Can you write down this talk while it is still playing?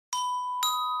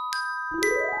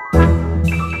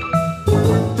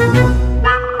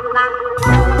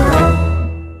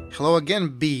Hello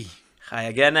again, B. Hi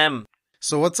again, M.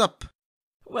 So what's up?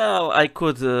 Well, I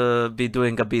could be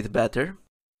doing a bit better.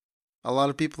 A lot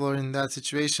of people are in that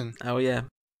situation. Oh, yeah.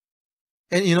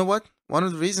 And you know what? One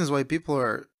of the reasons why people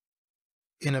are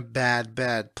in a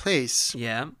bad place,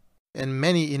 Yeah. and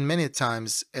many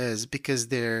times, is because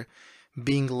they're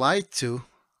being lied to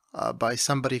by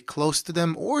somebody close to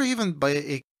them, or even by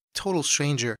a total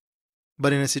stranger,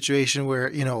 but in a situation where,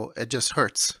 it just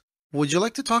hurts. Would you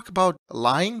like to talk about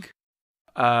lying?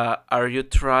 Are you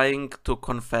trying to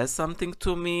confess something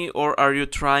to me, or are you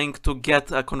trying to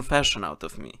get a confession out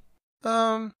of me?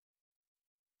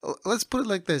 Let's put it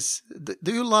like this.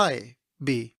 Do you lie,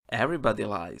 B? Everybody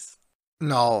lies.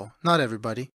 No, not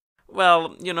everybody.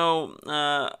 Well,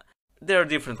 there are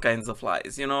different kinds of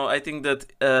lies. I think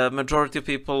that majority of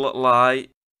people lie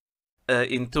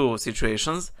in two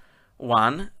situations.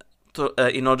 One,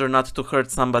 in order not to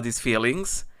hurt somebody's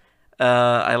feelings.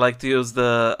 I like to use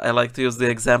the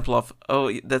example of,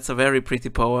 oh, that's a very pretty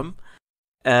poem.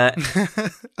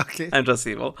 Okay. I'm just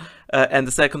evil. And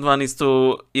the second one is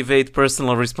to evade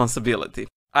personal responsibility.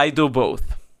 I do both.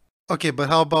 Okay, but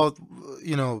how about,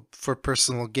 for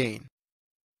personal gain?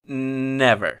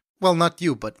 Never. Well, not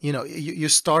you, but, you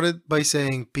started by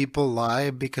saying people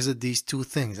lie because of these two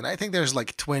things. And I think there's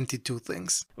like 22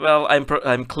 things. Well,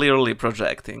 I'm clearly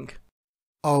projecting.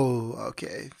 Oh,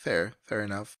 okay. Fair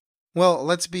enough. Well,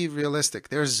 let's be realistic.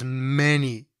 There are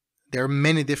many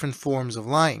different forms of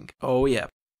lying. Oh, yeah.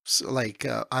 So, like,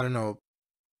 I don't know,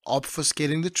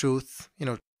 obfuscating the truth,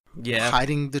 Yeah.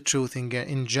 hiding the truth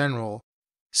in general,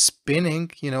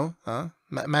 spinning,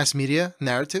 mass media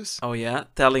narratives. Oh, yeah.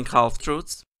 Telling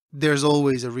half-truths. There's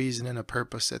always a reason and a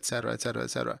purpose, etc., etc.,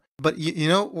 etc. But you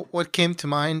know what came to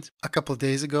mind a couple of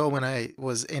days ago when I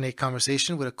was in a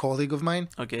conversation with a colleague of mine?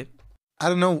 Okay. I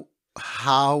don't know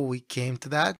how we came to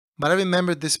that, but I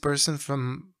remembered this person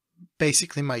from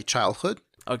basically my childhood.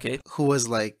 Okay. Who was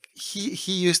like,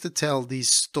 he used to tell these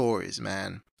stories,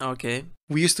 man. Okay.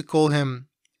 We used to call him,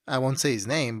 I won't say his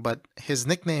name, but his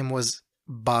nickname was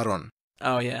Baron.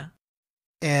 Oh, yeah.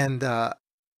 And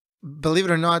believe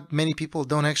it or not, many people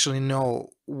don't actually know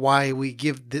why we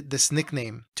give this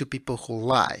nickname to people who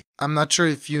lie. I'm not sure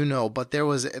if you know, but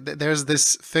there's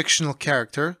this fictional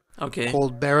character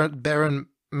called Baron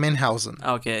Münchhausen.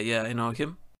 Okay, yeah, I know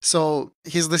him. So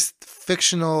he's this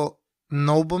fictional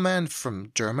nobleman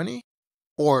from Germany,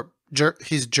 or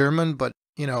he's German, but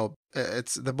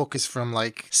the book is from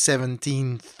like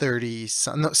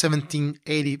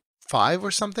 1785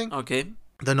 or something. Okay.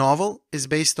 The novel is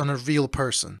based on a real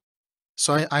person.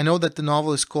 So I know that the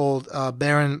novel is called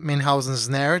Baron Münchhausen's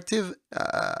Narrative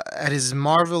at his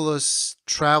marvelous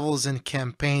travels and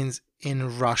campaigns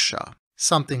in Russia.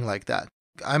 Something like that.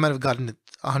 I might have gotten it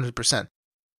 100%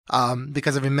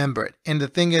 because I remember it. And the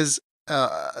thing is,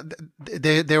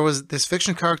 there was this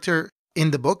fiction character in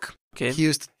the book. Okay. He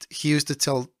used to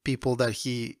tell people that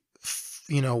he,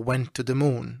 went to the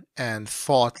moon and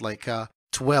fought like a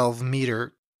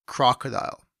 12-meter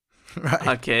crocodile. Right.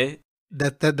 Okay.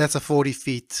 That's a 40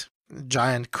 feet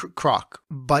giant croc.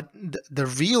 But the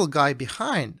real guy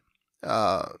behind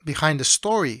the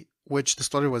story, which the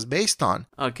story was based on,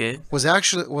 was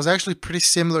actually pretty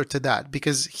similar to that,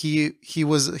 because he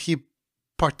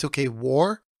partook a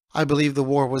war. I believe the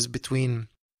war was between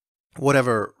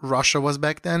whatever Russia was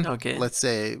back then. Okay. Let's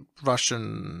say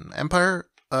Russian Empire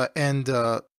and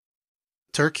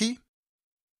Turkey.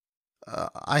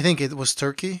 I think it was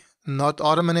Turkey, not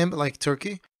Ottoman Empire, like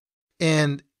Turkey.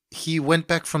 And he went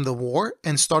back from the war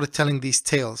and started telling these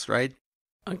tales, right?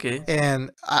 Okay. And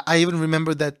I even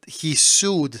remember that he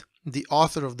sued the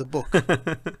author of the book.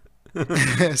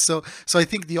 So I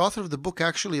think the author of the book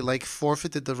actually like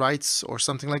forfeited the rights or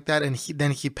something like that, and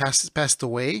he passed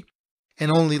away, and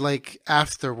only like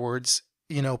afterwards,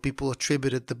 people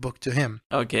attributed the book to him.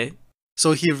 Okay.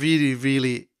 So he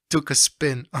really took a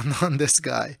spin on this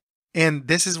guy. And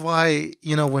this is why,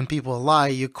 when people lie,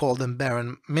 you call them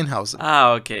Baron Münchhausen.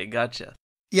 Ah, okay, gotcha.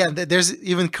 Yeah, there's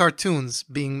even cartoons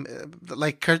being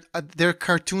there are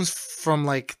cartoons from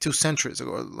like 2 centuries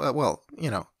ago. Well,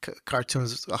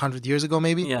 cartoons 100 years ago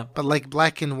maybe. Yeah. But like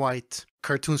black and white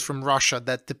cartoons from Russia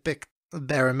that depict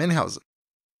Baron Münchhausen.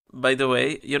 By the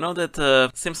way, you know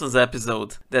that Simpsons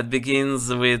episode that begins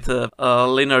with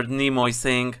Leonard Nimoy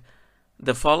saying,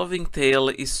 "The following tale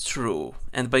is true,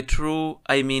 and by true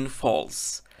I mean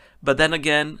false. But then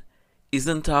again,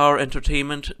 isn't our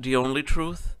entertainment the only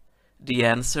truth? The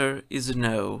answer is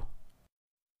no."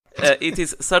 It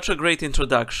is such a great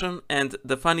introduction, and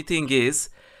the funny thing is,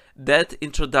 That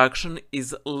introduction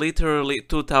is literally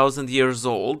 2000 years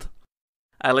old.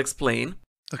 I'll explain.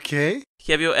 Okay.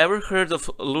 Have you ever heard of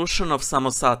Lucian of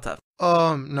Samosata?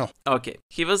 No. Okay.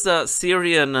 He was a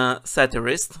Syrian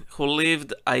satirist who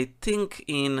lived, I think,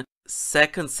 in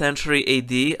 2nd century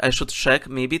AD. I should check,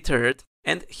 maybe 3rd.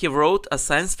 And he wrote a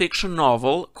science fiction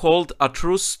novel called A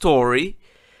True Story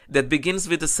that begins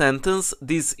with the sentence,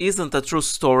 "This isn't a true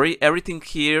story, everything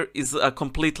here is a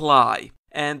complete lie."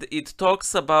 And it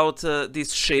talks about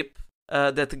this ship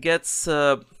that gets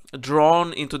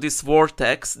drawn into this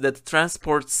vortex that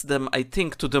transports them, I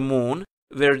think, to the moon,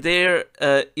 where they're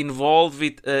involved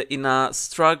with in a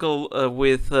struggle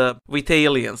with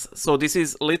aliens. So this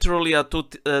is literally a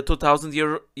 2000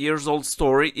 years old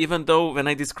story, even though when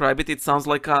I describe it, it sounds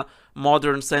like a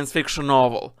modern science fiction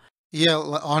novel. Yeah,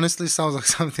 honestly, sounds like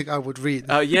something I would read.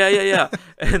 Yeah.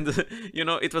 And,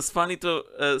 it was funny to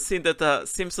see that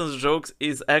Simpsons jokes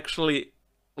is actually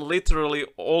literally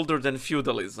older than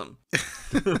feudalism.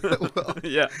 Well,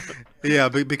 Yeah. Yeah,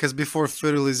 because before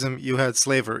feudalism, you had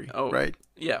slavery, right?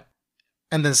 Yeah.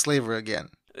 And then slavery again.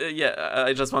 Yeah,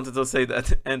 I just wanted to say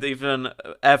that. And even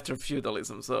after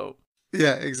feudalism, so...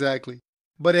 Yeah, exactly.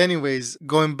 But anyways,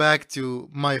 going back to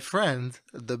my friend,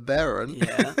 the Baron.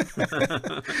 Yeah.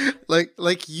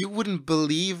 like you wouldn't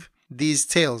believe these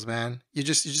tales, man. You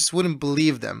just wouldn't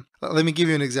believe them. Let me give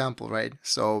you an example, right?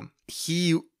 So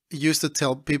he used to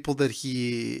tell people that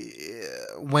he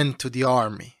went to the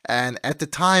army, and at the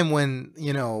time when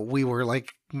we were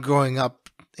like growing up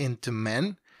into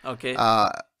men, Okay.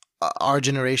 our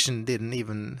generation didn't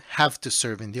even have to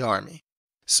serve in the army.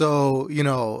 So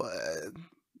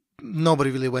nobody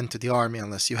really went to the army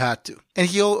unless you had to. And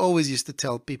he always used to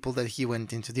tell people that he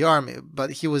went into the army,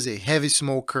 but he was a heavy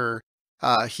smoker.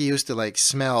 He used to like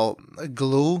smell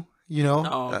glue,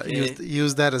 Okay.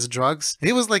 use that as drugs.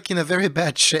 He was like in a very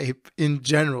bad shape in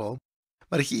general.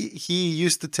 But he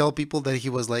used to tell people that he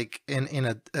was like in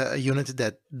a unit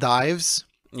that dives,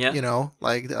 Yeah.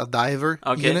 like a diver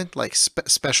Okay. unit, like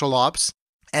special ops.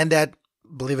 And that,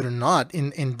 believe it or not,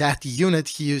 in that unit,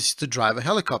 he used to drive a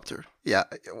helicopter. Yeah,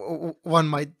 one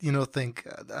might, think,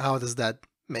 how does that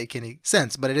make any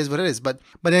sense? But it is what it is. But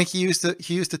then he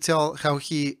used to tell how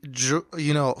he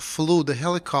flew the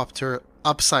helicopter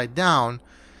upside down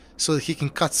so that he can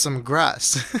cut some grass.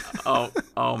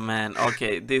 Oh man.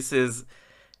 Okay. This is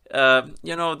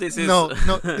this is No,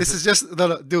 this is just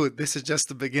no, dude. This is just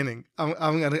the beginning.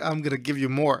 I'm gonna give you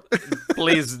more.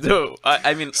 Please do.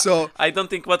 I mean, So I don't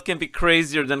think what can be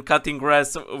crazier than cutting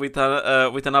grass with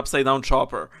an upside down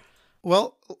chopper.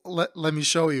 well, let me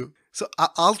show you. So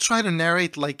I'll try to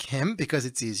narrate like him because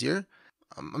it's easier.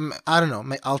 I don't know.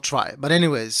 I'll try. But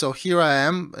anyways, so here I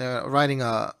am riding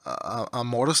a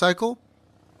motorcycle,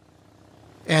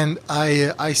 and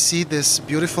I see this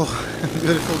beautiful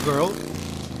beautiful girl,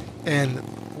 and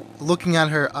looking at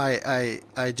her,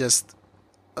 I just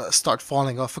start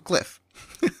falling off a cliff.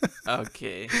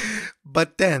 Okay.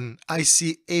 But then I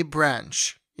see a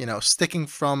branch, sticking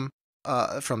from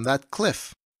that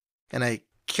cliff, and I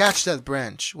catch that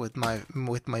branch with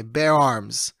my bare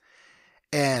arms,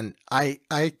 and I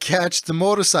catch the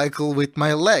motorcycle with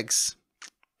my legs.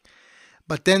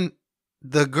 But then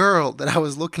the girl that I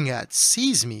was looking at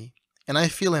sees me, and I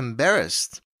feel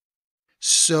embarrassed.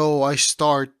 So I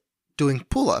start doing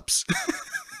pull-ups.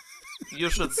 You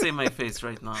should see my face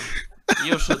right now.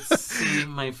 You should see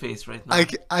my face right now.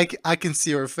 I can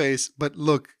see her face, but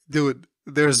look, dude,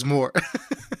 there's more.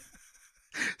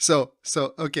 So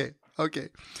okay.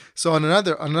 So on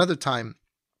another time,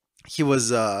 he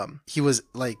was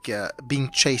like being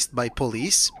chased by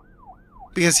police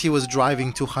because he was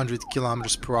driving 200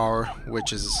 kilometers per hour,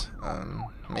 which is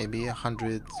maybe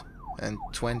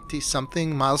 120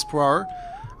 something miles per hour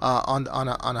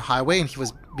on a highway, and he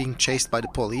was being chased by the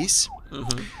police.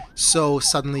 Mm-hmm. So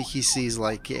suddenly he sees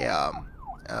like a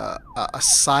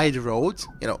side road,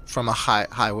 from a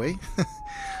highway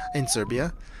in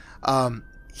Serbia.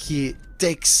 He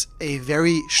takes a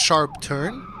very sharp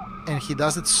turn, and he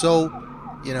does it so,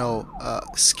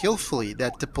 skillfully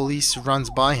that the police runs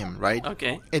by him, right?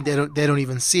 Okay. And they don't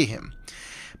even see him.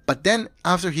 But then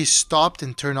after he stopped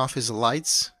and turned off his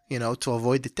lights, to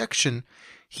avoid detection,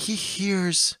 he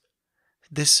hears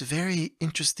this very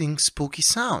interesting spooky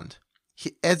sound.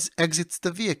 He exits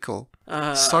the vehicle,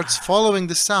 starts following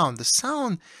the sound. The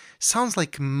sound sounds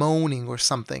like moaning or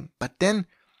something, but then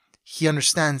he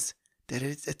understands that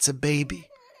it's a baby.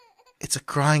 It's a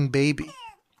crying baby.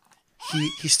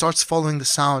 He starts following the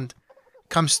sound,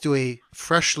 comes to a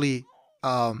freshly,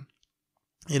 dug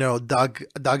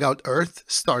out earth,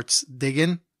 starts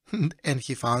digging, and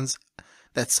he finds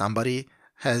that somebody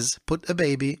has put a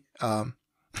baby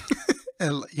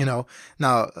and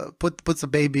now puts the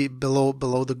baby below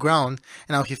the ground,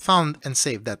 and now he found and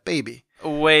saved that baby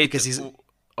Wait. because he's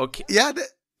Okay. yeah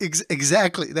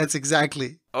exactly, that's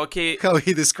exactly Okay. how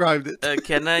he described it.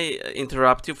 Can I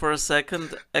interrupt you for a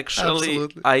second? Actually,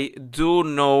 Absolutely. I do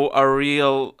know a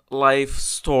real life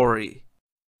story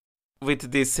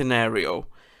with this scenario,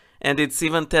 and it's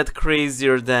even that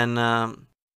crazier than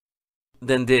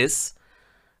this.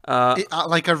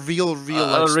 Like a real A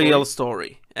life real story.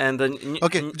 story. And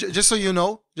Okay, just so you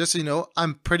know,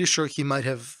 I'm pretty sure he might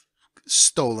have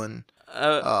stolen.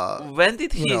 when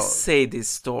did You he know, say this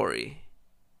story?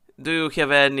 Do you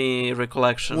have any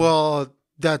recollection? well,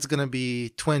 that's gonna be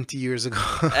 20 years ago.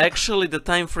 Actually, the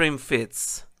time frame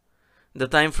fits. The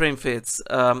time frame fits.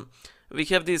 We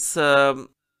have this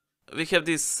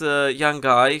young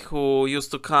guy who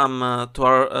used to come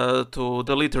to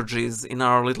the liturgies in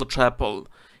our little chapel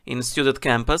in student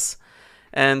campus,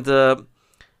 and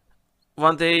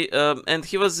one day, and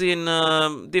he was in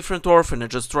different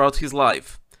orphanages throughout his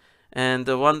life, and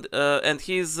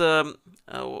he's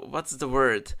what's the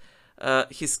word?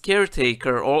 His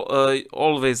caretaker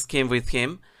always came with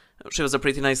him. She was a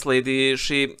pretty nice lady.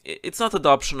 It's not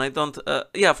adoption. I don't.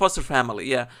 Yeah, foster family.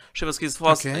 Yeah, she was his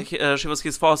foster. Okay. She was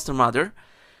his foster mother.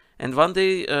 And one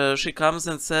day she comes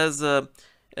and says,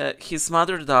 his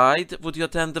mother died. Would you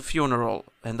attend the funeral?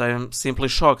 And I am simply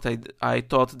shocked. I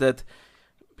thought that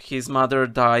his mother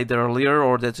died earlier,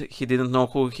 or that he didn't know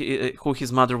who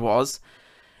his mother was.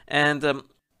 And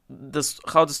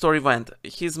how the story went.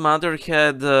 His mother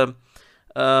had a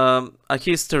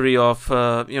history of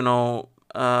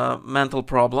mental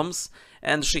problems,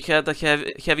 and she had a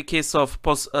heavy case of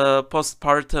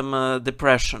postpartum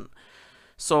depression.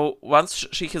 So once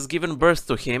she has given birth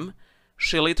to him,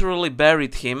 she literally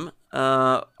buried him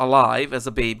alive as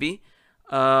a baby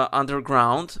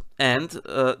underground. And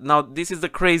now this is the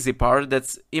crazy part.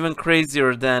 That's even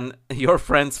crazier than your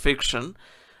friend's fiction.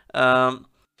 There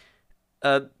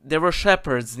were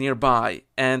shepherds nearby,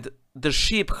 and the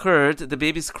sheep heard the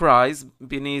baby's cries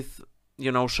beneath,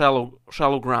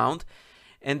 shallow ground,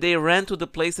 and they ran to the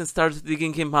place and started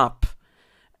digging him up.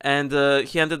 And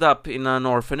he ended up in an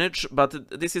orphanage, but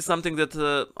this is something that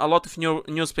a lot of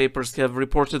newspapers have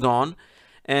reported on,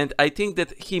 and I think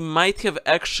that he might have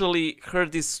actually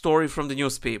heard this story from the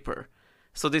newspaper.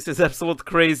 So this is absolute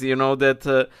crazy,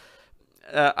 that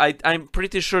I'm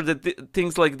pretty sure that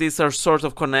things like this are sort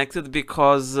of connected,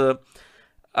 because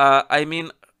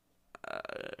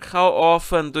how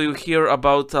often do you hear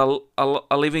about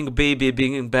a living baby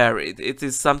being buried? It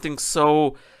is something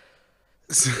so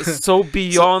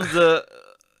beyond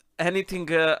anything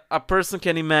a person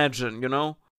can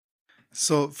imagine,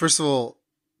 So first of all,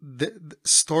 the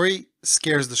story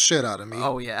scares the shit out of me.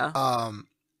 Oh yeah.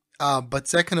 But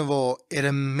second of all, it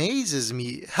amazes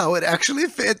me how it actually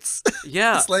fits.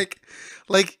 Yeah. It's like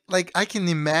I can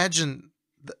imagine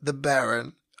the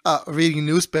Baron reading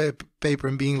newspaper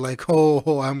and being like,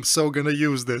 "Oh, I'm so gonna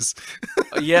use this."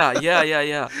 Yeah.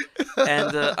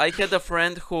 And I had a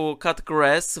friend who cut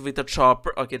grass with a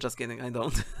chopper. Okay, just kidding. I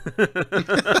don't.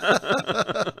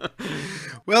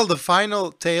 Well, the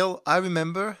final tale I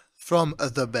remember from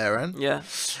the Baron, Yeah.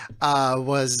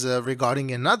 was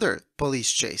regarding another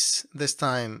police chase. This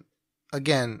time,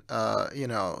 again,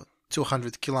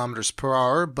 200 kilometers per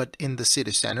hour, but in the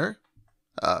city center.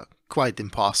 Quite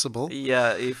impossible.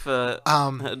 Yeah. If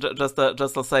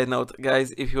just a side note,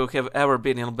 guys, if you have ever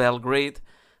been in Belgrade,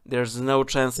 there's no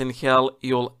chance in hell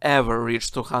you'll ever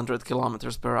reach 200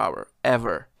 kilometers per hour.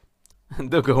 Ever.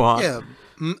 Do go on. Yeah,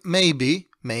 maybe,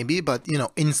 but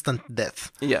instant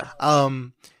death. Yeah.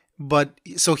 But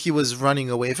so he was running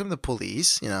away from the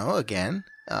police. Again,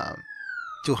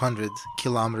 200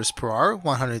 kilometers per hour,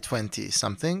 120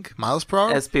 something miles per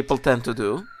hour. As people tend to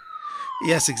do.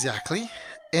 Yes, exactly.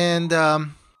 And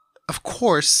of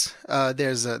course,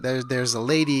 there's a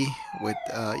lady with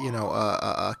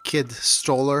a kid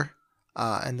stroller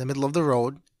in the middle of the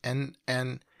road, and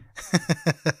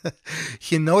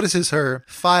he notices her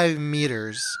 5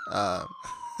 meters.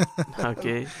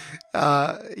 Okay.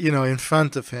 In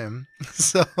front of him,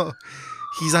 so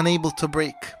he's unable to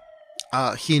brake.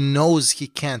 He knows he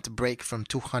can't brake from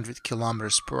 200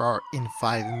 kilometers per hour in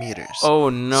 5 meters. Oh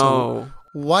no! So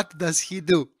what does he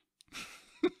do?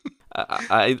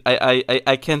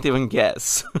 I can't even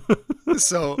guess.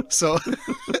 so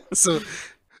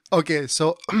okay,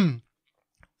 so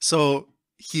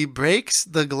he breaks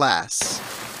the glass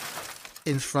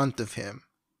in front of him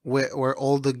where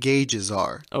all the gauges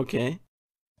are. Okay.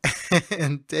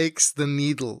 And takes the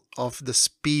needle off the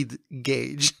speed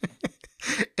gauge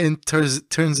and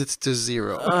turns it to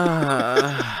 0.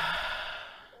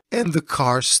 and the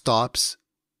car stops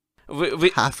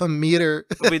half a meter.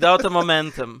 Without a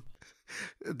momentum.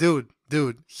 Dude,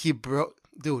 he broke.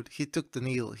 Dude, he took the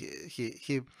needle.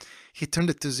 He turned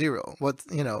it to zero. What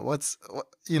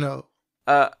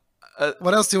Uh,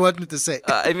 what else do you want me to say?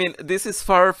 I mean, this is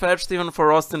far-fetched even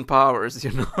for Austin Powers,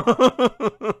 you know?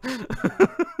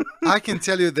 I can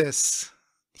tell you this.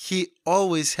 He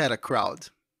always had a crowd.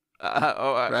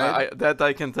 Right? That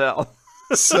I can tell.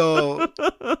 So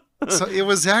it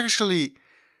was actually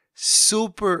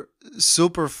super,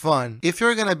 super fun. If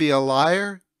you're going to be a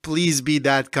liar, please be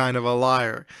that kind of a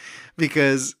liar.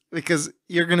 Because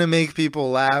you're going to make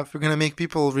people laugh. You're going to make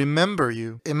people remember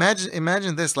you.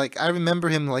 Imagine this. Like, I remember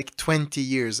him like 20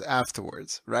 years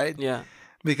afterwards, right? Yeah.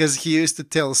 Because he used to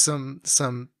tell some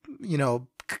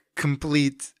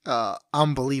complete,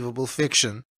 unbelievable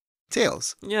fiction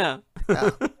tales. Yeah.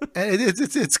 And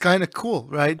it's kind of cool,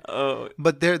 right? Oh.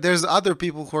 But there's other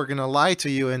people who are going to lie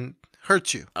to you and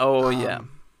hurt you. Oh, yeah.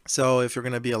 So if you're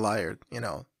going to be a liar,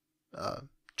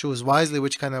 choose wisely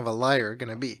which kind of a liar you're going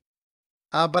to be.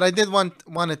 But I did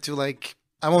wanted to, like,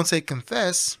 I won't say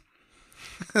confess,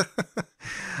 but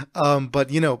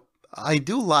I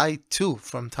do lie too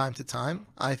from time to time.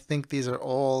 I think these are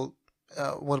all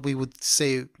what we would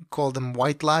call them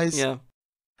white lies. Yeah.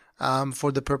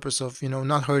 For the purpose of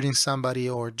not hurting somebody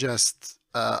or just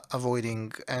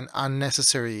avoiding an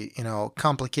unnecessary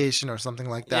complication or something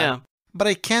like that. Yeah. But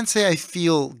I can't say I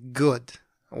feel good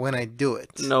when I do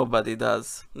it. Nobody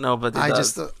does.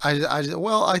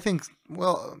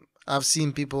 I've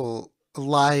seen people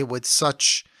lie with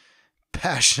such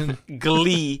passion.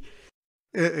 Glee.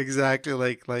 Exactly,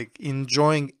 like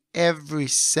enjoying every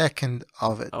second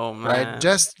of it. Oh, man. Right?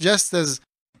 Just as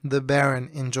the Baron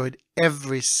enjoyed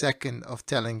every second of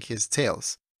telling his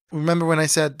tales. Remember when I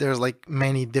said there's like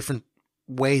many different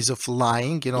ways of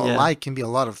lying? A lie can be a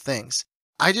lot of things.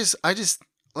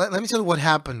 Let me tell you what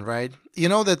happened, right? You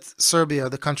know that Serbia,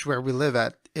 the country where we live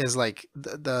at, is like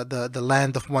the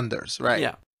land of wonders, right?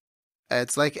 Yeah.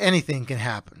 It's like anything can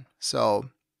happen. So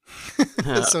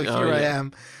here I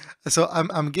am. So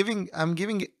I'm giving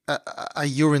a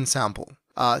urine sample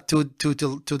to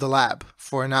the lab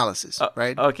for analysis,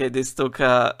 right? Okay, this took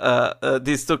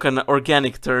an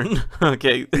organic turn.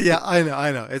 Okay. Yeah,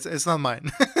 I know. It's not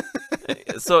mine.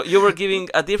 So you were giving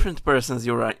a different person's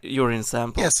urine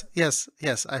sample. Yes.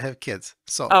 I have kids.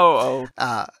 So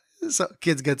so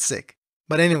kids get sick.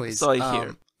 But anyways, so I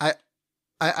hear.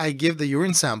 I give the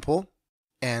urine sample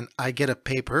and I get a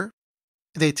paper.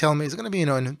 They tell me it's going to be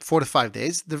in 4 to 5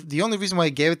 days. The only reason why I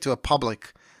gave it to a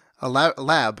public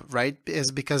lab, right,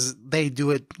 is because they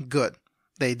do it good.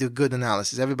 They do good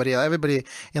analysis. Everybody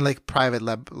in like private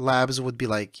labs would be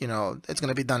like, it's going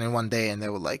to be done in 1 day, and they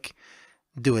would like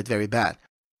do it very bad.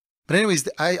 But anyways,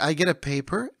 I get a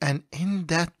paper, and in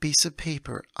that piece of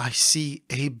paper, I see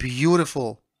a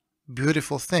beautiful,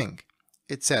 beautiful thing.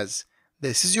 It says,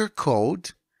 this is your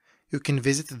code. You can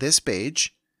visit this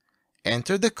page,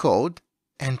 enter the code,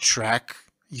 and track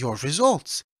your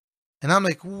results. And I'm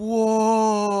like,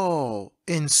 whoa,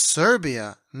 in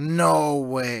Serbia? No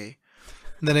way.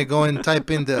 And then I go and type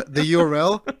in the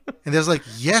URL, and there's like,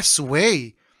 yes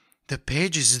way, the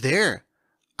page is there.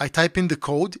 I type in the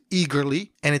code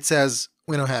eagerly, and it says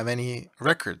we don't have any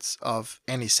records of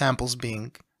any samples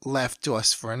being left to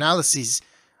us for analyses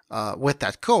with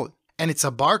that code. And it's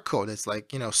a barcode. It's like,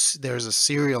 there's a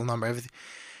serial number, everything.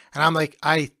 And I'm like,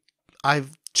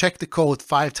 I've checked the code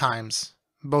 5 times,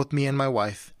 both me and my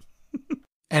wife,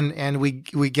 and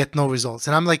we get no results.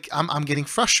 And I'm like, I'm getting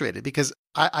frustrated because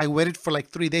I waited for like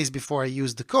 3 days before I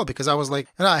used the code because I was like,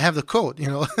 I have the code,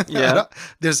 Yeah.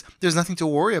 there's nothing to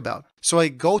worry about. So I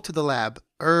go to the lab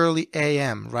early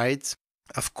AM, right?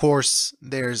 Of course,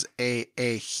 there's a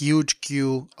huge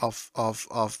queue of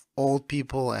old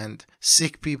people and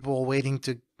sick people waiting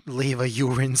to leave a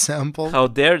urine sample. How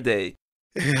dare they?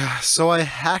 Yeah, so I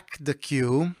hacked the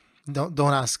queue. Don't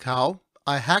ask how.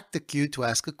 I hacked the queue to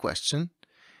ask a question,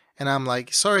 and I'm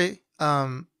like, sorry,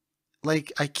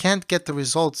 like I can't get the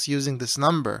results using this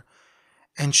number.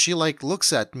 And she like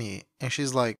looks at me and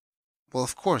she's like, well,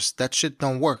 of course that shit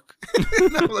don't work.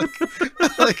 And I'm like,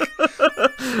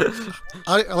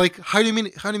 how do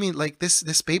you mean? Like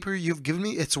this paper you've given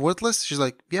me, it's worthless? She's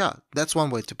like, yeah, that's one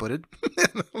way to put it.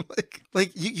 And I'm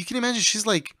like you can imagine. She's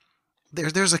like,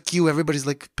 there's a queue, everybody's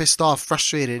like pissed off,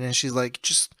 frustrated, and she's like,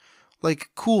 just like,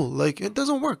 cool, like it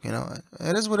doesn't work,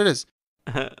 it is what it is.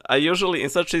 I usually, in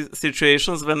such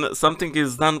situations, when something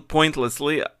is done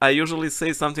pointlessly, I usually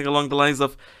say something along the lines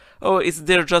of, oh, it's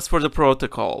there just for the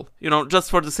protocol,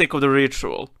 just for the sake of the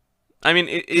ritual. I mean,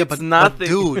 Yeah, it's but nothing.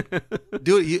 dude,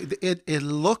 it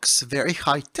looks very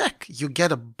high tech. You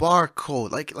get a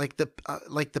barcode,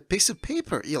 like the piece of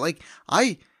paper. You like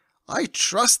I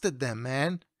trusted them,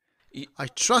 man. I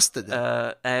trusted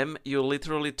them. You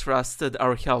literally trusted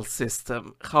our health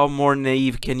system. How more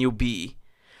naive can you be?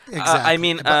 I Exactly.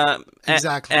 mean, But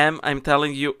exactly. I'm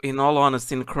telling you, in all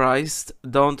honesty, in Christ,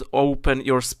 don't open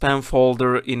your spam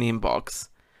folder in inbox.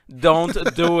 Don't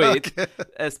do it, Okay.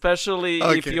 especially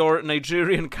if Okay. your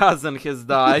Nigerian cousin has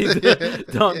died.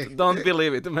 Don't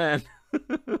believe it, man.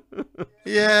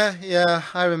 Yeah, yeah.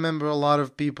 I remember a lot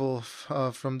of people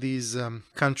from these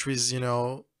countries,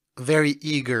 very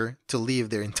eager to leave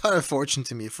their entire fortune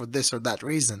to me for this or that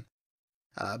reason.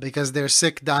 Because they're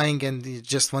sick, dying, and they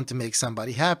just want to make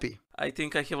somebody happy. I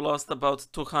think I have lost about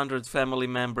 200 family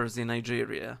members in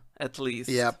Nigeria, at Yeah. least.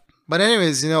 But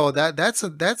anyways,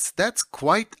 that's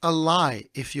quite a lie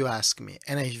if you ask me,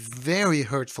 and a very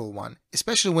hurtful one,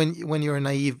 especially when you're a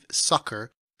naive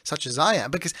sucker such as I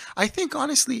am. Because I think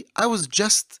honestly, I was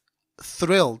just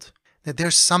thrilled that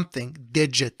there's something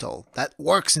digital that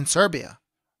works in Serbia,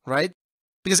 right?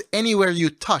 Because anywhere you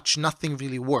touch, nothing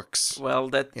really works. Well,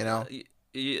 that You know.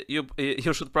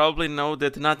 you should probably know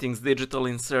that nothing's digital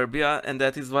in Serbia, and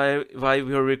that is why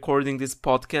we are recording this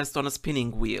podcast on a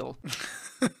spinning wheel.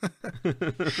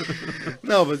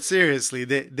 No, but seriously,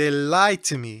 they lied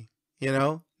to me.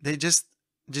 They just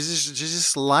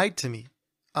lied to me.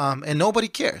 And nobody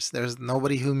cares. There's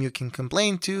nobody whom you can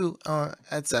complain to,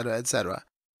 etc., etc.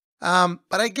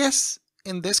 But I guess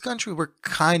in this country we're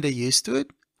kind of used to it.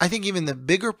 I think even the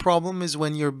bigger problem is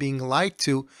when you're being lied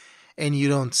to, and you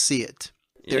don't see it.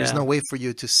 There's no Yeah, way for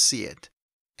you to see it,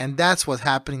 and that's what's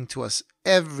happening to us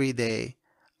every day,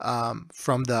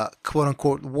 from the quote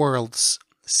unquote world's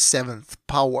seventh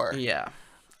power. yeah.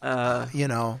 Uh, Uh, you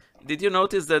know, did you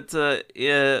notice that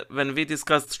when we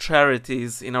discussed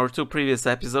charities in our two previous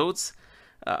episodes,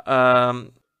 uh,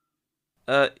 um,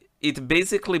 uh, it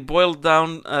basically boiled down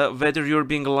whether you're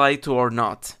being lied to or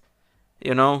not.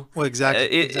 You know, well, exactly,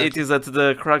 it exactly. is at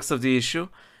the crux of the issue.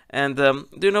 And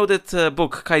do you know that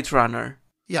book, Kite Runner?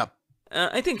 Yeah,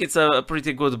 I think it's a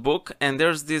pretty good book, and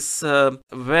there's this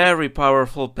very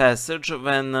powerful passage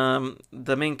when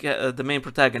the main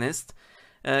protagonist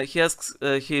he asks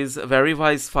his very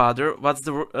wise father, what's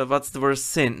the worst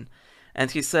sin?" And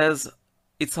he says,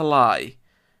 "It's a lie."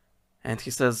 And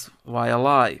he says, "Why a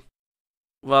lie?"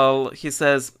 Well, he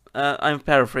says, I'm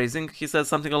paraphrasing. He says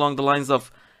something along the lines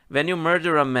of, "When you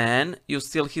murder a man, you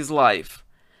steal his life.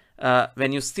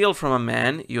 When you steal from a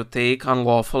man, you take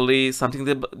unlawfully something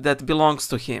that belongs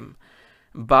to him.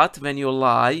 But when you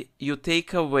lie, you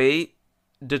take away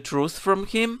the truth from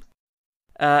him.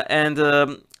 And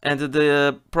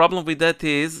the problem with that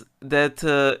is that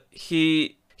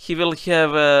he will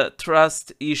have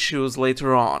trust issues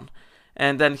later on."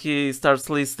 And then he starts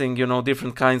listing,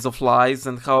 different kinds of lies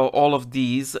and how all of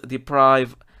these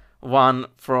deprive one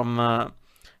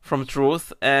from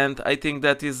truth. And I think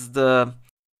that is the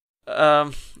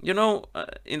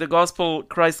in the gospel,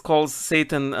 Christ calls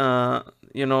Satan,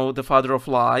 the father of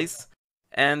lies.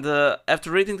 And after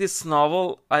reading this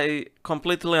novel, I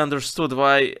completely understood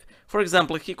why. For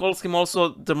example, he calls him also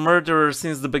the murderer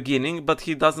since the beginning, but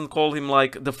he doesn't call him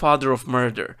like the father of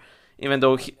murder, even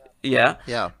though yeah.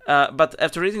 yeah. But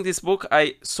after reading this book,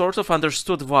 I sort of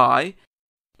understood why,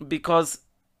 because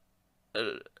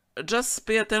just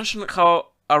pay attention how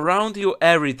around you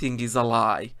everything is a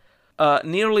lie.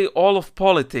 Nearly all of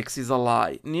politics is a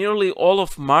lie. Nearly all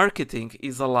of marketing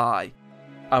is a lie.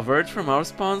 A word from our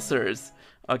sponsors.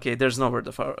 Okay, there's no word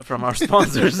from our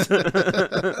sponsors.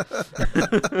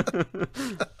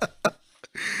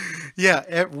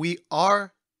 Yeah, we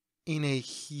are in a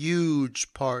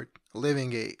huge part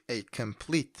living a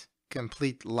complete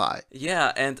lie.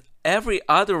 Yeah, and every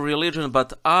other religion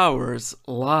but ours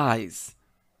lies.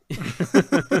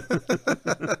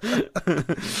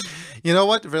 You know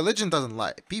what? Religion doesn't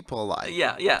lie. People lie.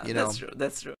 Yeah, You know,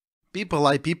 that's true. people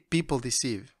lie. People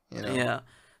deceive. Yeah.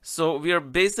 So we are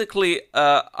basically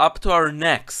up to our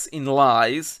necks in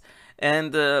lies,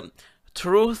 and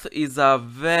truth is a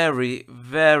very,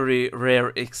 very rare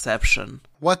exception.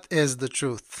 What is the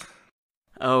truth?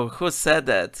 Oh, who said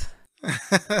that?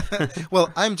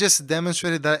 Well, I'm just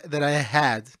demonstrating that I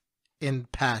had in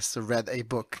past read a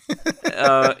book.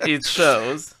 It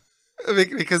shows.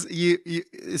 Because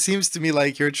it seems to me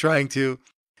like you're trying to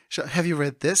have you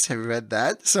read this, have you read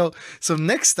that. So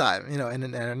next time, in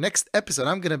our next episode,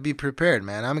 I'm gonna be prepared,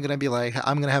 man. I'm gonna be like,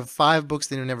 I'm gonna have 5 books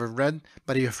that you never read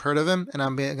but you've heard of them, and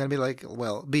I'm gonna be like,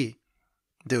 well,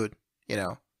 dude,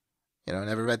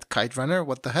 never read Kite Runner,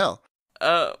 what the hell.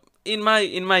 in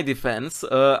my defense,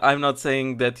 I'm not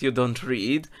saying that you don't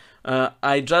read.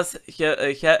 I just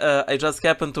I just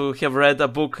happened to have read a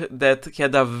book that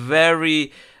had a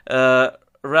very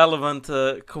relevant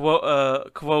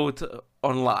quote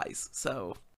on lies.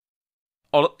 So,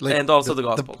 Like and also the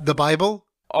gospel. the Bible.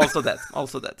 Also that.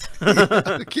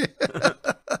 Yeah, okay.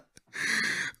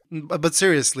 But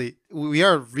seriously, we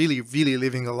are really, really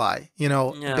living a lie.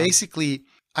 Yeah. Basically,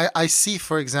 I see,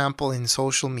 for example, in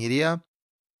social media,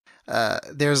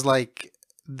 there's like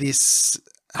this,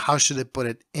 how should I put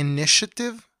it,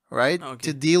 initiative, right?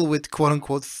 Okay. To deal with quote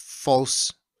unquote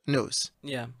false news.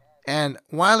 Yeah. And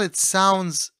while it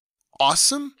sounds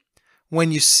awesome,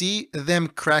 when you see them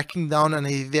cracking down on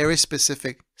a very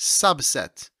specific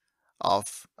subset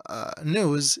of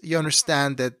news, you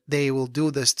understand that they will do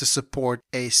this to support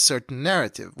a certain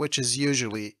narrative, which is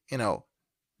usually,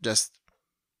 just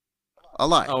a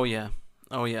lie. Oh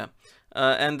yeah.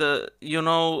 And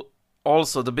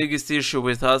also the biggest issue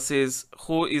with us is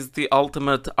who is the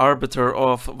ultimate arbiter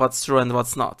of what's true and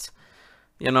what's not.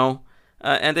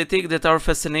 And I think that our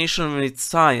fascination with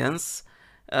science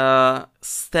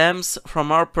stems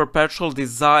from our perpetual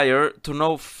desire to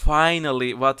know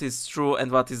finally what is true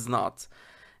and what is not.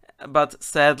 But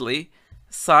sadly,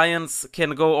 science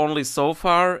can go only so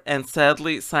far, and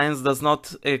sadly, science does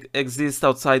not exist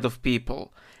outside of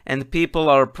people. And people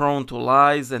are prone to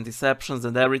lies and deceptions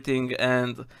and everything,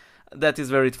 and that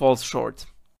is where it falls short.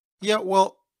 Yeah,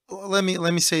 well, let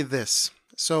me say this.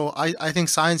 So I think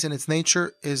science in its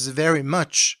nature is very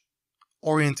much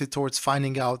oriented towards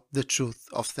finding out the truth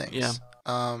of things. Yeah.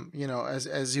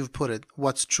 As you've put it,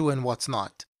 what's true and what's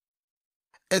not.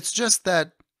 It's just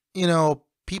that,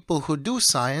 people who do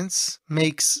science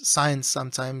makes science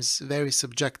sometimes very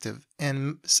subjective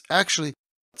and actually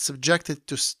subjected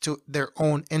to their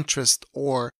own interest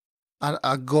or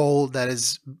a goal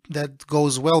that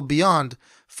goes well beyond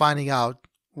finding out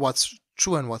what's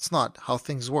true and what's not, how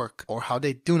things work or how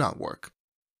they do not work.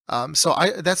 So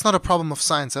that's not a problem of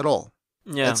science at all.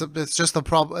 Yeah. It's just a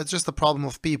problem. It's just a problem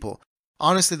of people.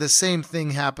 Honestly, the same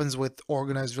thing happens with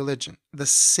organized religion.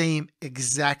 The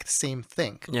exact same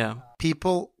thing. Yeah.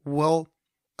 People will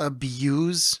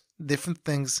abuse different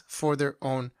things for their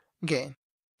own gain,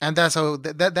 and that's how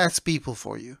that's people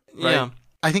for you, right? Yeah.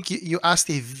 I think you asked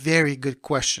a very good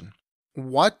question.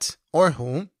 What or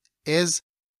whom is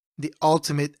the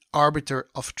ultimate arbiter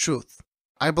of truth?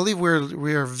 I believe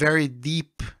we're very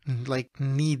deep, like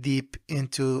knee deep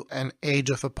into an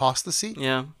age of apostasy.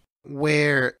 Yeah.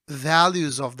 Where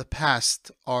values of the past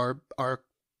are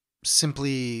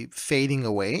simply fading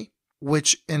away,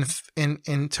 which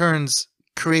in turns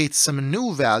creates some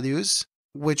new values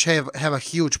which have a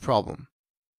huge problem.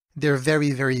 They're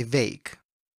very, very vague.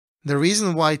 The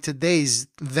reason why today's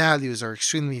values are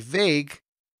extremely vague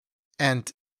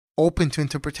and open to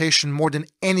interpretation more than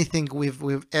anything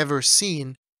we've ever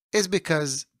seen is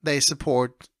because they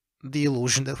support the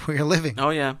illusion that we're living.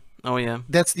 Oh yeah.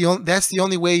 That's the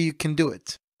only way you can do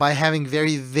it, by having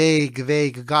very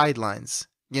vague guidelines.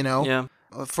 Yeah.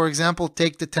 For example,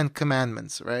 take the 10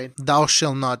 Commandments, right? Thou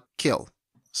shalt not kill.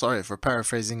 Sorry for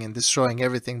paraphrasing and destroying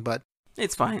everything, but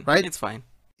it's fine. Right? It's fine.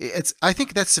 I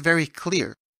think that's very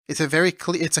clear. It's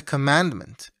a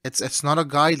commandment. It's not a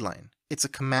guideline. It's a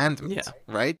commandment. Yeah.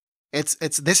 Right? It's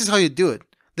this is how you do it.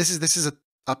 This is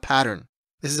a pattern.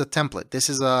 This is a template. This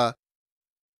is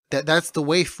that's the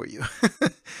way for you.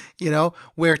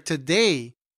 Where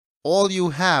today all you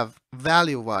have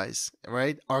value-wise,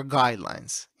 right, are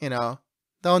guidelines.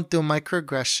 Don't do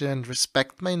microaggression,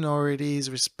 respect minorities,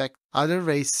 respect other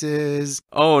races.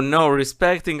 Oh no,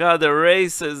 respecting other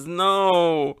races,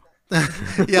 no.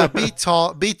 Yeah,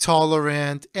 be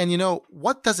tolerant. And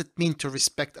what does it mean to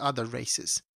respect other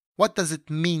races? What does it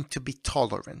mean to be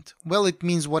tolerant? Well, it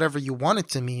means whatever you want it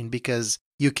to mean, because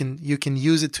you can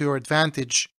use it to your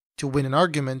advantage to win an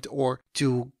argument or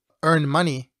to earn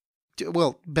money,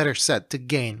 better said, to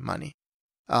gain money,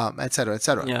 etc.,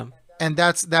 etc. Yeah. And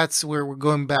that's where we're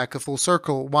going back a full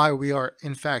circle, why we are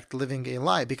in fact living a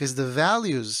lie, because the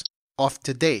values of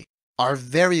today are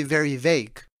very, very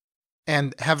vague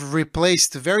and have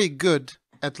replaced very good,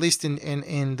 at least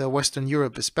in the Western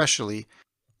Europe especially,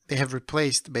 they have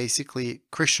replaced basically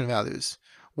Christian values,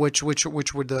 which were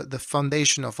the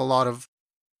foundation of a lot of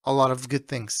good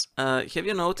things. Have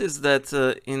you noticed that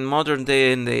in modern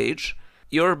day and age,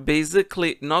 you're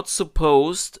basically not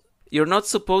supposed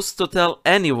to tell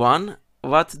anyone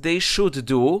what they should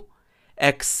do,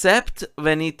 except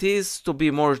when it is to be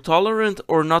more tolerant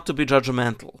or not to be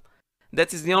judgmental.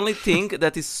 That is the only thing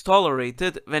that is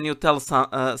tolerated when you tell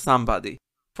somebody.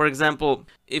 For example,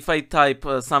 if I type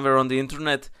somewhere on the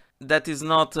internet, that is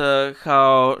not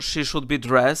how she should be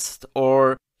dressed,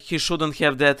 or he shouldn't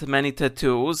have that many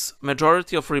tattoos.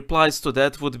 Majority of replies to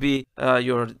that would be,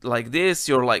 you're like this,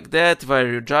 you're like that, why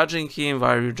are you judging him,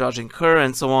 why are you judging her,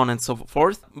 and so on and so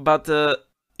forth. But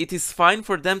it is fine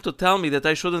for them to tell me that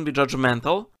I shouldn't be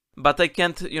judgmental, but I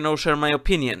can't, share my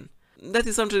opinion. That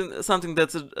is something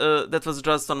that was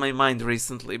just on my mind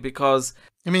recently, because...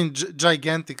 I mean,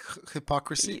 gigantic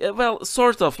hypocrisy? Well,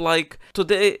 sort of, like,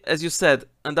 today, as you said,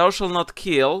 and thou shalt not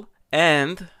kill,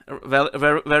 and,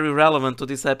 very, very relevant to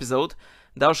this episode,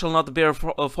 thou shalt not bear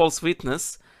false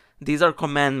witness. These are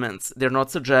commandments. They're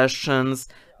not suggestions.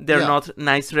 They're not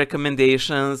nice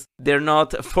recommendations. They're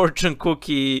not fortune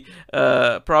cookie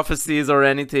prophecies or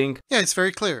anything. Yeah, it's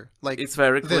very clear. Like, it's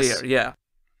very clear, yeah.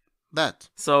 That.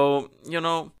 So,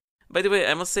 by the way,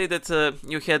 I must say that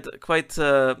you had quite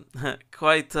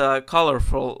a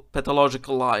colorful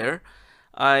pathological liar.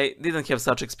 I didn't have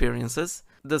such experiences.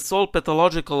 The sole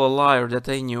pathological liar that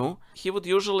I knew, he would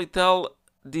usually tell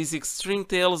these extreme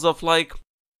tales of, like,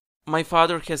 my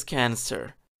father has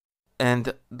cancer,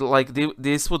 and like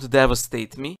this would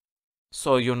devastate me.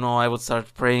 So, I would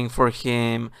start praying for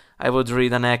him. I would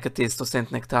read an Acatis to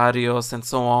Saint Nectarios and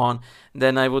so on.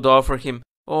 Then I would offer him,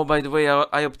 oh, by the way,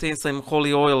 I obtained some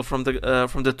holy oil from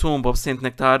the tomb of Saint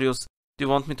Nectarios. Do you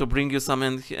want me to bring you some?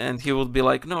 And he would be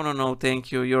like, no,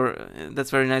 thank you.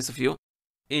 That's very nice of you.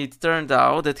 It turned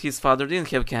out that his father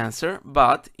didn't have cancer,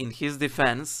 but in his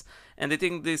defense, and I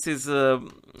think this is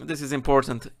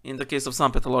important in the case of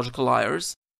some pathological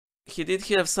liars, he did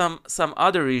have some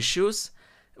other issues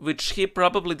which he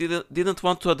probably didn't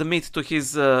want to admit to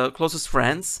his closest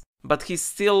friends, but he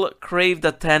still craved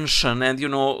attention and,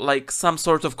 like some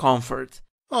sort of comfort.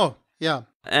 Oh, yeah.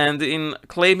 And in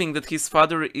claiming that his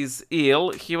father is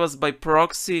ill, he was by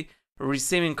proxy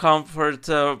receiving comfort,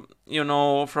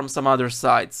 from some other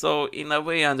side. So in a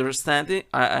way, I understand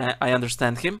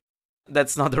him.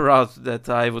 That's not the route that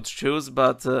I would choose,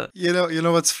 but... You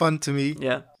know what's fun to me?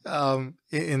 Yeah.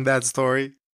 In that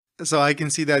story? So I can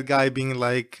see that guy being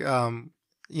like,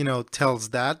 tells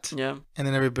that. Yeah. And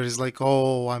then everybody's like,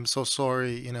 oh, I'm so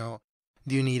sorry,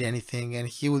 do you need anything? And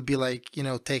he would be like,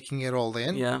 taking it all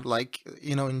in. Yeah. Like,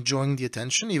 enjoying the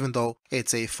attention, even though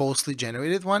it's a falsely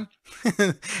generated one.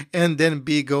 And then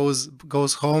B goes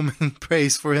home and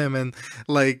prays for him and,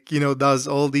 like, does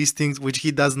all these things which he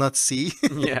does not see.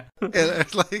 Yeah.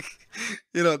 And, like,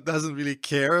 doesn't really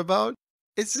care about.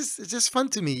 It's just fun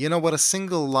to me, what a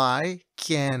single lie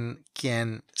can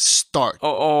start.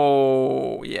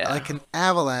 Oh, yeah. Like an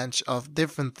avalanche of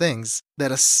different things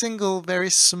that a single, very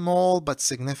small but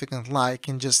significant lie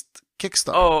can just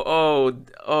kickstart.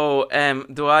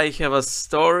 Do I have a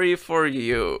story for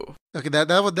you? Okay,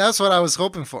 that's what I was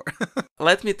hoping for.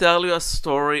 Let me tell you a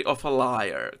story of a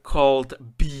liar called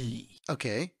B.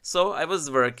 Okay. So I was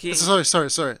working...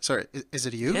 Sorry. Is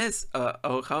it you? Yes.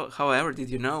 However, did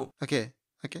you know? Okay.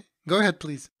 Go ahead,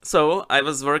 please. So I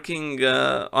was working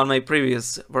on my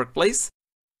previous workplace.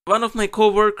 One of my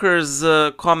coworkers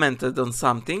commented on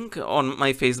something on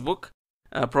my Facebook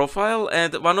profile,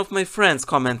 and one of my friends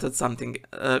commented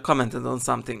on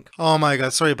something. Oh my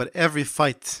God! Sorry, but every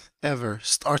fight ever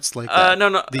starts like that.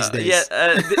 No. These days.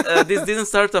 This didn't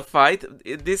start a fight.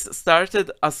 This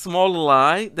started a small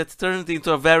lie that turned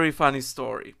into a very funny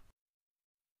story.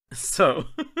 So,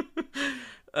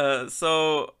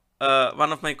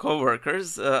 one of my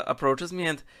coworkers approaches me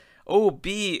and, oh,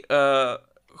 B,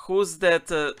 who's that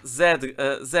Z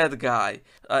guy?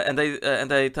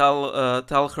 And I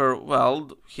tell her,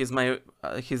 well, he's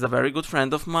a very good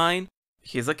friend of mine.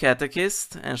 He's a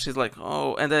catechist. And she's like,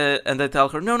 oh, and I tell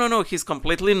her, no, he's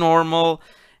completely normal.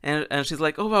 And she's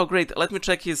like, oh wow, great. Let me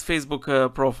check his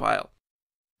Facebook profile.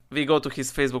 We go to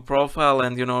his Facebook profile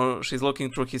and, she's looking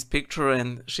through his picture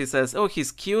and she says, oh, he's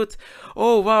cute.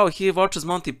 Oh, wow, he watches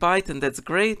Monty Python. That's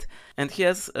great. And she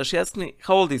asks me,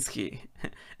 how old is he?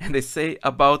 And I say,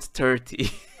 about 30.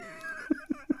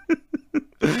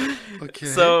 Okay.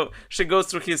 So she goes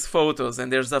through his photos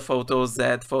and there's a photo of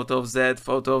Z, photo of Z,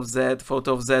 photo of Z,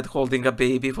 photo of Z holding a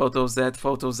baby, photo of Z,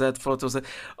 photo of Z, photo of Z.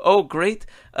 Oh, great.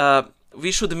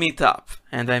 We should meet up.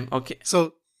 And I'm okay.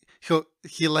 So...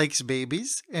 He likes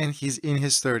babies and he's in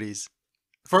his 30s,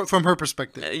 from her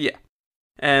perspective. Yeah,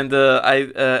 and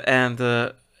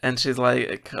and she's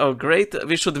like, oh great,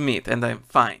 we should meet, and I'm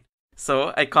fine.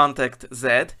 So I contact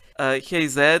Zed. Hey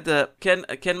Zed,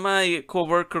 can my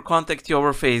coworker contact you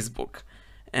over Facebook?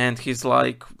 And he's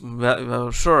like,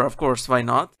 well, sure, of course, why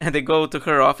not? And I go to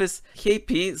her office. Hey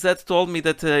P, Zed told me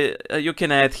that you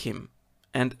can add him,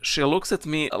 and she looks at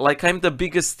me like I'm the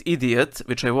biggest idiot,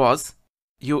 which I was.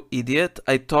 You idiot,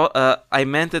 I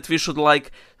meant that we should,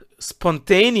 like,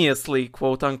 spontaneously,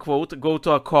 quote unquote, go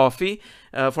to a coffee,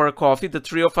 for a coffee, the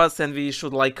three of us, and we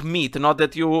should like meet, not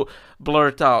that you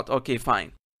blurt out, okay,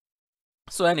 fine.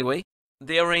 So anyway,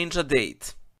 they arrange a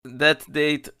date. That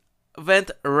date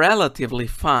went relatively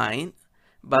fine,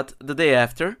 but the day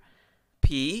after,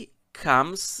 P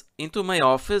comes into my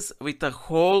office with a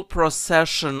whole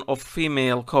procession of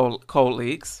female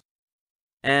colleagues,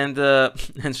 and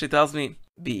and she tells me,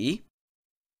 B,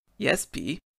 yes,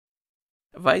 P,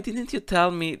 why didn't you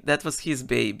tell me that was his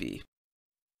baby?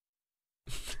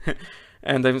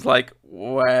 And I was like,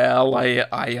 well,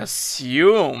 I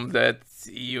assume that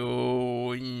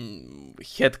you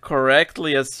had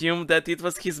correctly assumed that it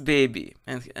was his baby.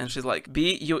 And she's like,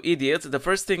 B, you idiot, the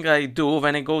first thing I do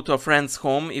when I go to a friend's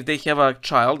home, if they have a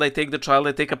child, I take the child,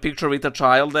 I take a picture with a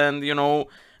child, and,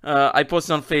 I post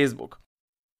it on Facebook.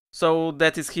 So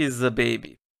that is his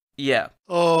baby. Yeah.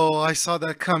 Oh, I saw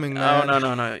that coming, man. Oh,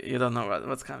 no, you don't know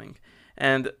what's coming.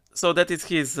 And so that is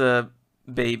his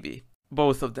baby.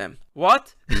 Both of them.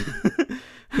 What?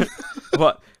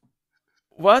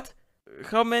 What?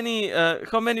 How many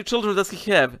children does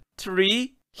he have?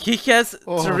 3? He has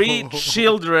 3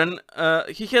 children.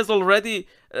 He already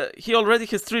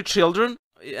has 3 children.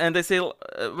 And they say,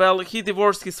 well, he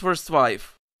divorced his first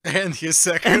wife. And his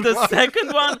second And the one.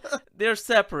 second one, they're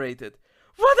separated.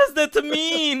 What does that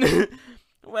mean?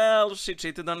 Well, she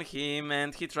cheated on him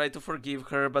and he tried to forgive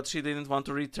her, but she didn't want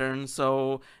to return,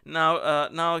 so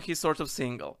now he's sort of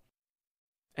single.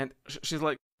 And she's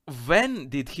like, when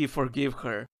did he forgive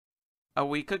her? A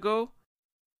week ago?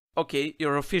 Okay,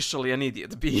 you're officially an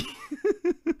idiot, B.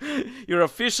 You're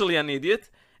officially an idiot.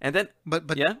 And then,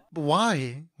 But yeah?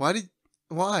 why? Why?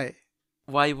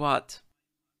 Why what?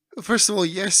 First of all,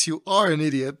 yes, you are an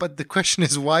idiot, but the question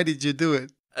is, why did you do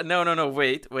it? No,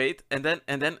 wait. And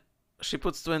then she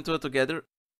puts 2 and 2 together.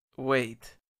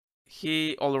 Wait.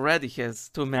 He already has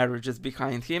 2 marriages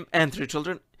behind him and 3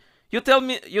 children. You told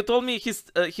me he's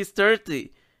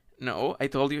 30. No, I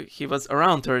told you he was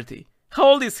around 30. How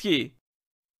old is he?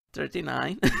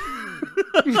 39.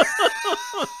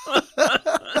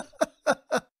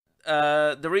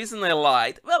 The reason I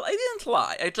lied, well, I didn't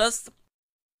lie. I just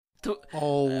You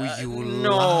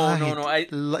no, lied.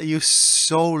 You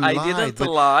so lied. I didn't but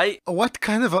lie. What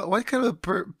kind of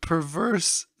a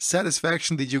perverse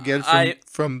satisfaction did you get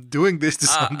from doing this to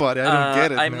somebody? I don't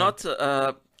get it. I'm man. not.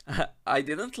 I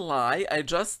didn't lie. I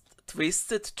just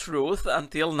twisted truth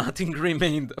until nothing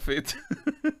remained of it.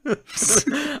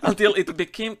 Until it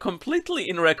became completely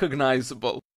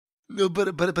unrecognizable. No,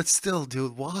 but still,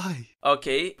 dude, why?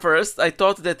 Okay, first I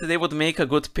thought that they would make a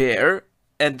good pair,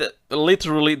 and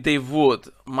literally they would.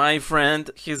 My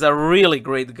friend, he's a really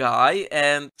great guy,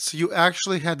 and So you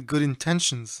actually had good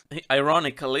intentions.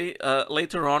 ironically,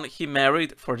 later on he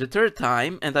married for the 3rd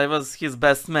time, and I was his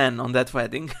best man on that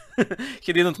wedding.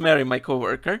 He didn't marry my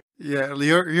coworker. Yeah,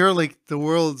 you're like the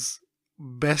world's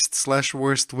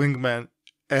best/worst wingman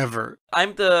ever.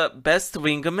 I'm the best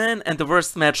wingman and the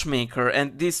worst matchmaker,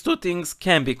 and these 2 things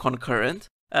can be concurrent.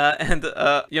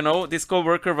 This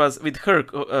coworker was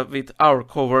with our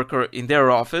coworker in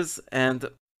their office, and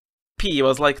P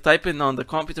was like typing on the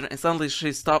computer, and suddenly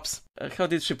she stops. How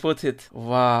did she put it?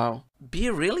 Wow. B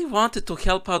really wanted to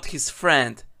help out his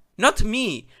friend, not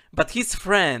me, but his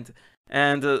friend.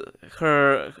 And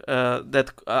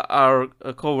our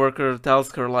coworker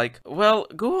tells her like, well,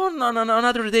 go on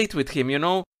another date with him,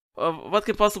 what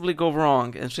can possibly go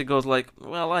wrong? And she goes like,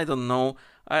 well, I don't know.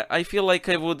 I feel like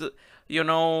I would,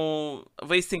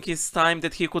 wasting his time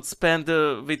that he could spend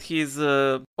with his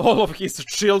all of his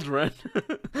children.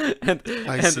 and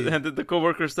the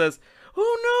coworker says,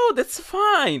 oh no, that's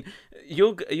fine.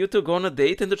 You 2 go on a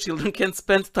date and the children can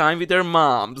spend time with their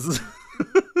moms.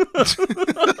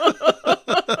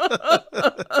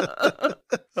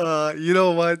 You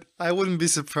know what? I wouldn't be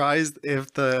surprised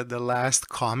if the last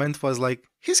comment was like,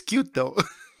 he's cute though.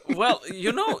 Well,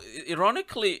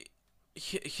 ironically,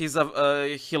 he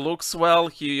looks well.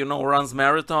 He runs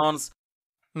marathons.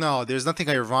 No, there's nothing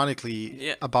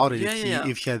ironically about it.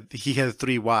 If he had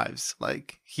 3 wives,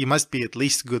 like he must be at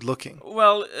least good looking.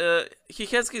 Well, he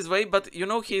has his way, but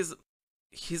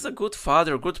he's a good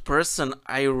father, good person.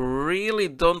 I really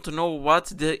don't know what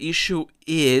the issue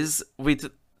is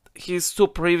with his 2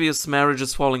 previous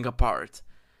marriages falling apart.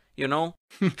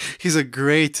 He's a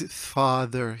great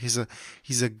father. He's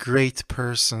a great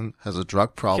person. Has a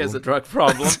drug problem. He has a drug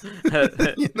problem.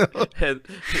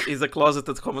 He's a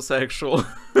closeted homosexual.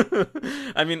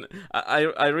 I mean,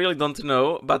 I really don't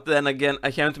know. But then again, I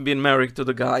haven't been married to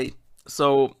the guy,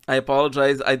 so I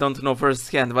apologize. I don't know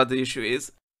firsthand what the issue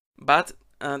is. But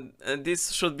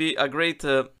this should be a great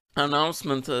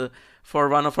announcement for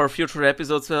one of our future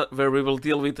episodes where we will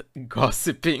deal with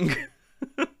gossiping.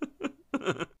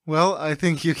 Well, I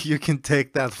think you can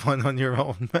take that one on your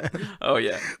own, man. Oh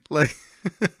yeah. Like,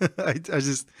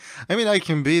 I mean, I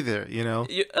can be there, you know?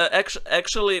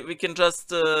 Actually, we can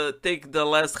just take the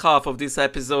last half of this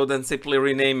episode and simply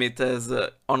rename it as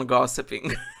On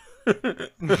Gossiping.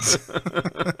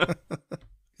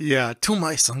 Yeah, 2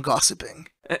 mice on gossiping.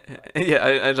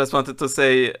 Yeah, I just wanted to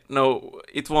say, no,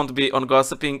 it won't be on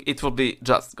gossiping, it will be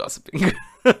just gossiping.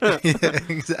 Yeah,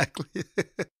 exactly.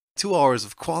 2 hours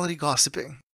of quality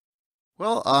gossiping.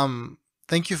 Well,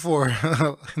 thank you for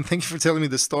thank you for telling me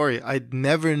the story. I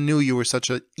never knew you were such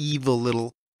an evil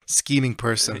little scheming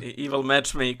person. Evil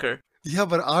matchmaker. Yeah,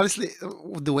 but honestly,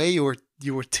 the way you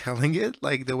were telling it,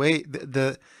 like the way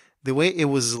the way it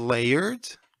was layered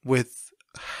with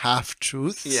half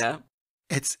truths. Yeah.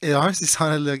 It honestly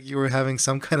sounded like you were having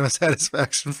some kind of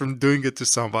satisfaction from doing it to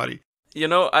somebody. You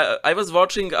know, I was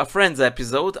watching a Friends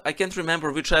episode, I can't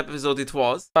remember which episode it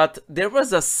was, but there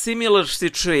was a similar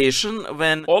situation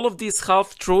when all of these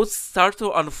half-truths start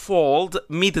to unfold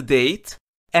mid-date,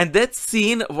 and that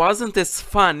scene wasn't as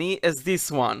funny as this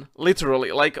one,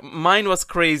 literally, like mine was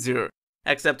crazier.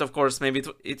 Except, of course, maybe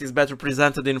it is better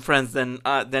presented in Friends than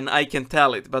I can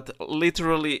tell it, but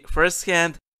literally,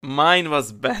 firsthand, mine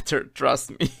was better,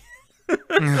 trust me.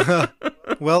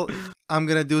 Well, I'm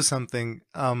gonna do something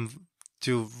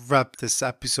to wrap this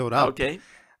episode up. Okay.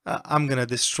 I'm gonna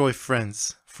destroy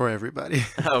Friends for everybody.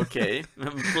 Okay,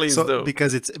 please do.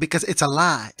 Because it's a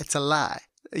lie. It's a lie.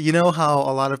 You know how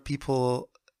a lot of people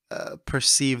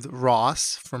perceived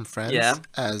Ross from Friends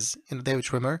as, you know, David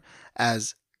Schwimmer,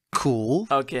 as cool.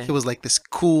 Okay. He was like this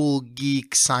cool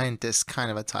geek scientist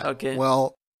kind of a type. Okay.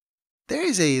 Well, there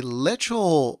is a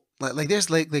literal like there's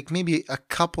like maybe a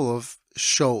couple of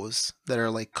shows that are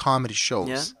like comedy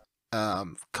shows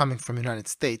coming from United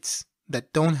States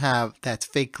that don't have that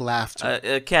fake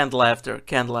laughter. Canned laughter.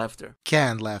 Canned laughter,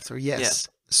 yes. Yeah.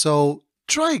 So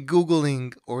try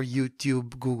Googling or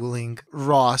YouTube Googling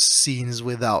Ross scenes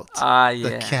without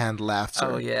the canned laughter.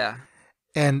 Oh yeah.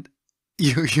 And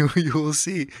you will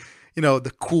see, you know,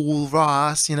 the cool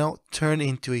Ross, you know, turn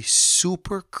into a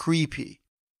super creepy,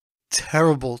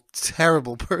 terrible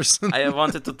person. I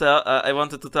wanted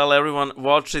to tell everyone,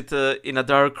 watch it in a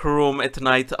dark room at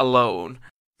night alone.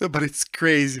 But it's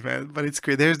crazy, man. But it's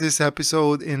crazy. There's this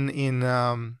episode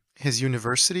in his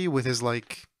university with his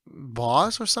like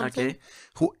boss or something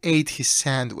who ate his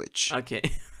sandwich. Okay.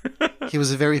 He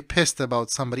was very pissed about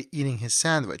somebody eating his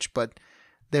sandwich, but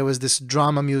there was this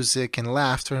drama music and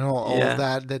laughter and all of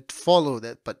that followed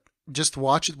it. But just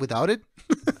watch it without it.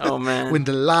 Oh man. when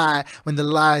the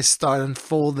lies start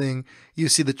unfolding, you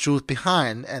see the truth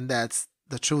behind, and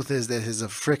the truth is that he's a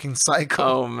freaking psycho.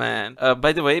 Oh man.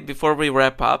 By the way, before we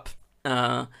wrap up,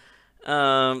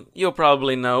 you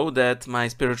probably know that my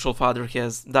spiritual father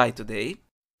has died today.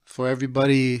 For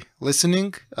everybody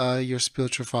listening, your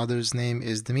spiritual father's name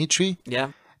is Dimitri.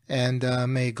 Yeah. And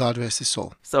may God rest his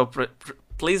soul. So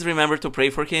please remember to pray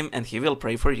for him, and he will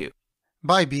pray for you.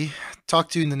 Bye, B. Talk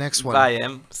to you in the next one. Bye,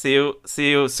 Em. See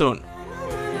you soon.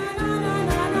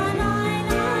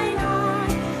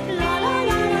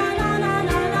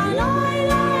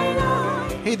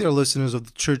 Hey there, listeners of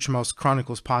the Church Mouse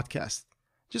Chronicles podcast.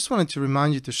 Just wanted to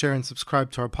remind you to share and subscribe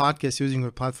to our podcast using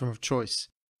your platform of choice.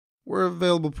 We're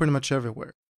available pretty much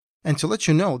everywhere. And to let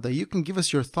you know that you can give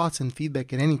us your thoughts and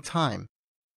feedback at any time,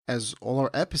 as all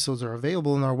our episodes are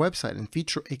available on our website and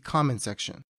feature a comment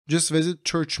section. Just visit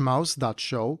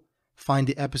churchmouse.show, find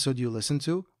the episode you listen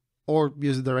to, or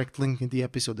use the direct link in the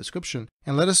episode description,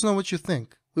 and let us know what you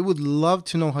think. We would love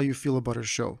to know how you feel about our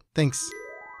show. Thanks.